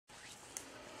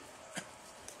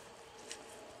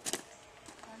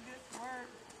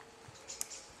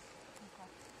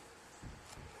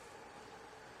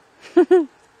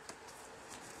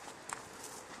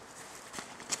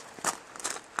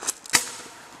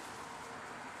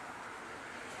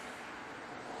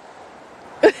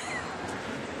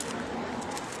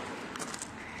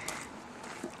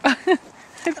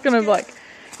It's gonna like,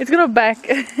 it's gonna back,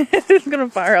 it's gonna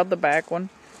fire out the back one.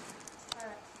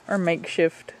 Or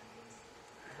makeshift.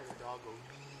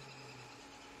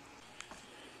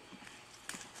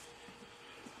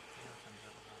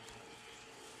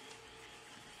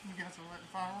 You guys are letting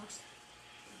fireworks?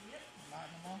 Yep.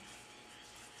 Lighting them off?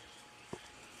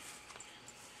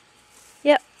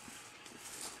 Yep.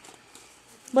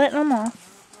 Letting them off.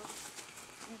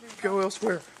 Go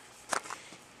elsewhere.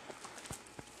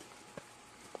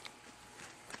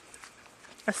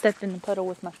 I stepped in the puddle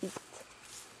with my feet.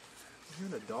 You're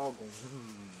the dog going,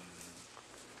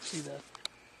 See that?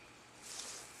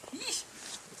 Yeesh.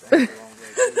 It's actually the wrong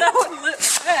way. That one lit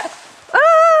fast.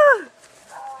 Ah!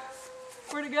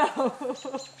 Where'd it go?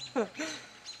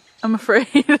 I'm afraid.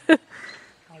 I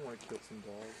want to kill some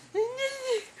dogs.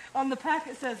 On the pack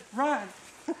it says run.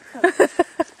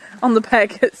 On the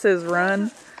pack it says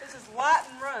run. This is light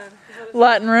and run.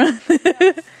 Light and run.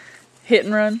 Yeah. Hit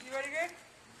and run. You ready, Greg?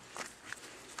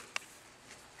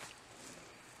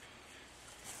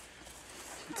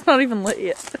 It's not even lit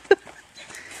yet.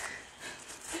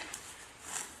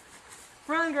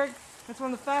 Run, Greg. That's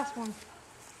one of the fast ones.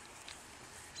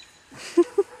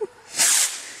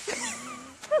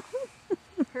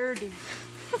 Purdy.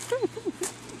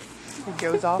 It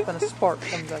goes off and a spark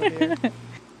comes out of here.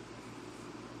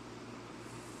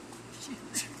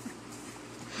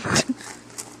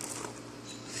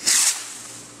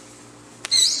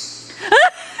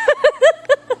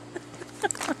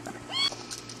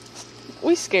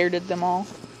 We scared them all.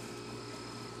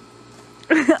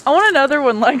 I want another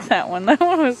one like that one. That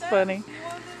one was funny.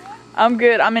 I'm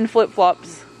good. I'm in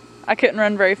flip-flops. I couldn't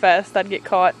run very fast. I'd get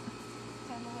caught.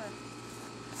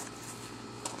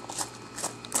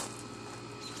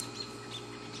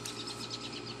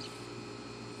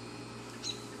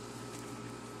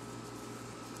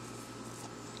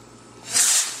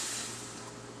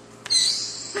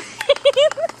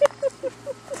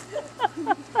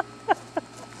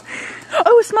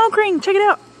 Oh, a smoke ring. Check it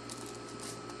out.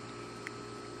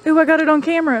 Ooh, I got it on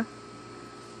camera.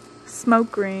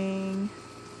 Smoke ring.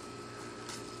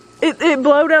 It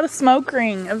blowed out a smoke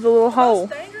ring of the little hole.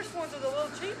 The most dangerous ones are the little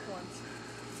cheap ones.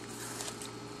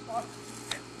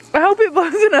 I hope it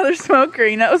blows another smoke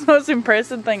ring. That was the most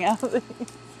impressive thing out of it.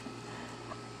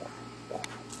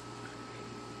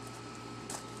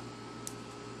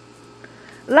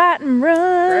 Light and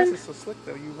run. Grass is so slick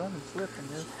though, you run and slip in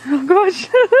this. Oh gosh.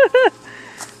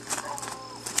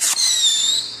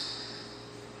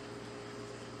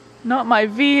 Not my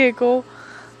vehicle.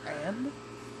 And?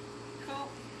 Cool.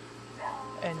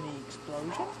 And the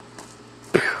explosion?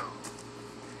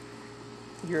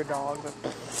 You're a dog, but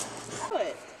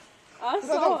I I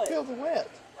saw don't it. feel the wet.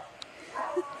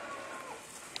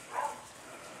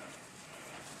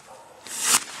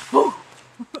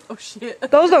 Oh shit.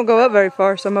 Those don't go up very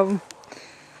far, some of them.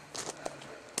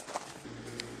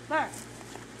 There.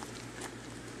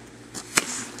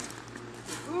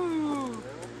 Ooh.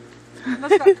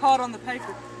 Must got caught on the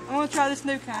paper. I want to try this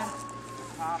new kind.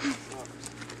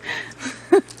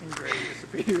 And Greg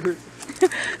disappears.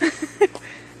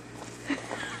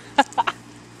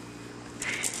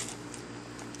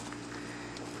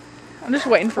 I'm just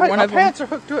waiting for Wait, one my of them. pants are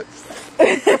hooked to it.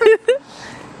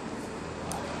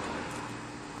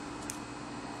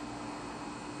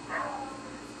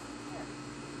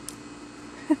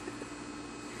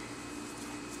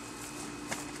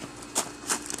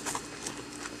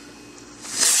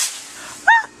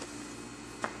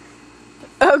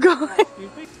 Oh god.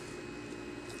 Excuse me? It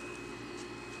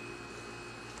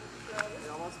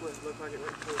almost looked like it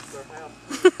went towards their house.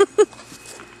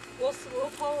 We'll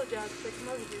apologize if they come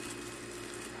over here.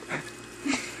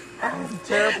 I'm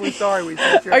terribly sorry we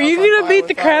set your Are house you on gonna fire beat with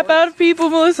the crap fireworks. out of people,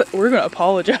 Melissa? We're gonna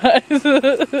apologize. I'm going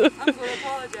to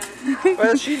apologize.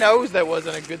 Well, she knows that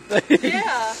wasn't a good thing. Yeah,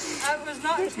 I was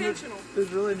not intentional.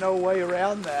 There's really no way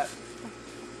around that.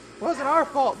 It wasn't our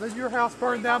fault that your house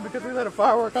burned down because we lit a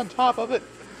firework on top of it.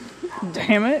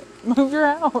 Damn it. Move your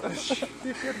house.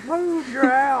 You should move your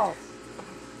house.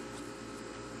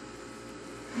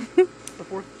 The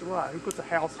 4th of July. Who puts a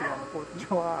house here on the 4th of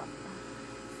July?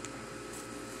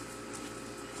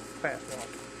 Fast walk.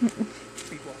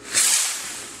 Speed walk.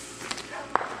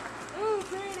 Ooh,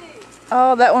 pretty.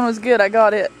 Oh, that one was good. I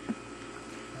got it.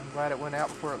 I'm glad it went out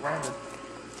before it landed.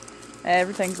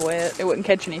 Everything's wet. It wouldn't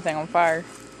catch anything on fire.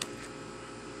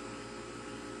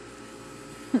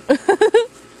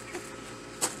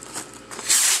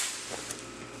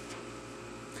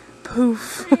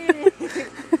 Poof.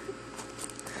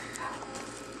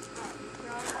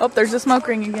 Oh, there's a smoke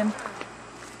ring again.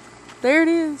 There it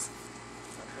is.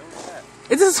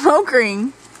 It's a smoke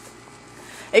ring.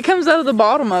 It comes out of the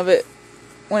bottom of it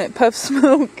when it puffs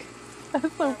smoke.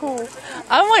 That's so cool.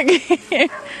 I'm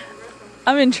like,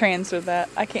 I'm entranced with that.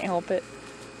 I can't help it.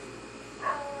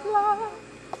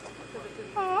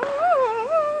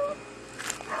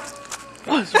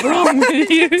 What's wrong with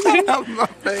you? Out my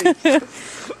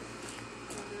face.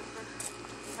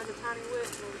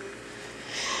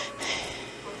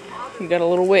 You got a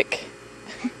little wick.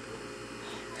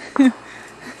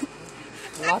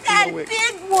 Lots That of wicks.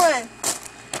 big one.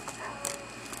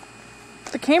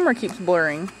 The camera keeps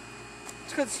blurring.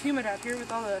 It's because it's humid out here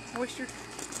with all the moisture.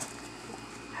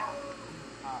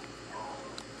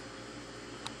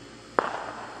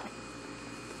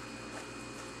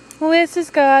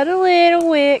 Melissa's got a little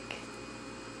wick.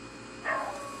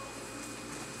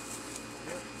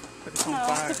 Put this on No,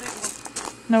 fire. it's a big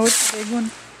one. No, it's a big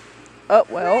one. Oh,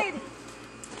 well.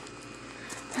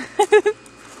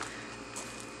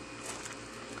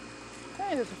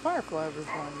 Hey, there's a firefly over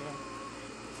there.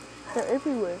 They're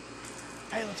everywhere.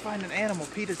 Hey, let's find an animal.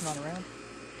 Peter's not around.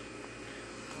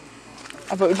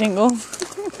 A Bojingle.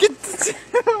 Get this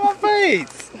out of my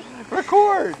face!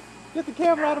 Record! Get the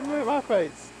camera out of my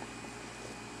face.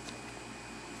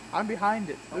 I'm behind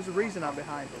it. There's a reason I'm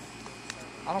behind it.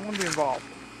 I don't want to be involved.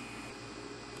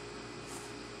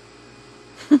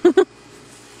 I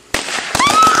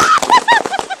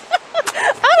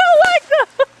don't like that!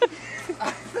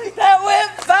 That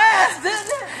went fast,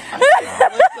 didn't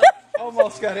it?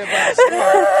 Almost got hit by a star.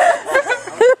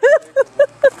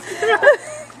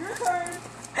 Your turn.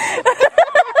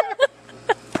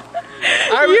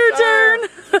 Your turn!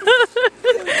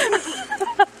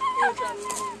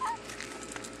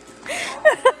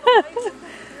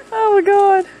 Oh my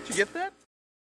god. Did you get that?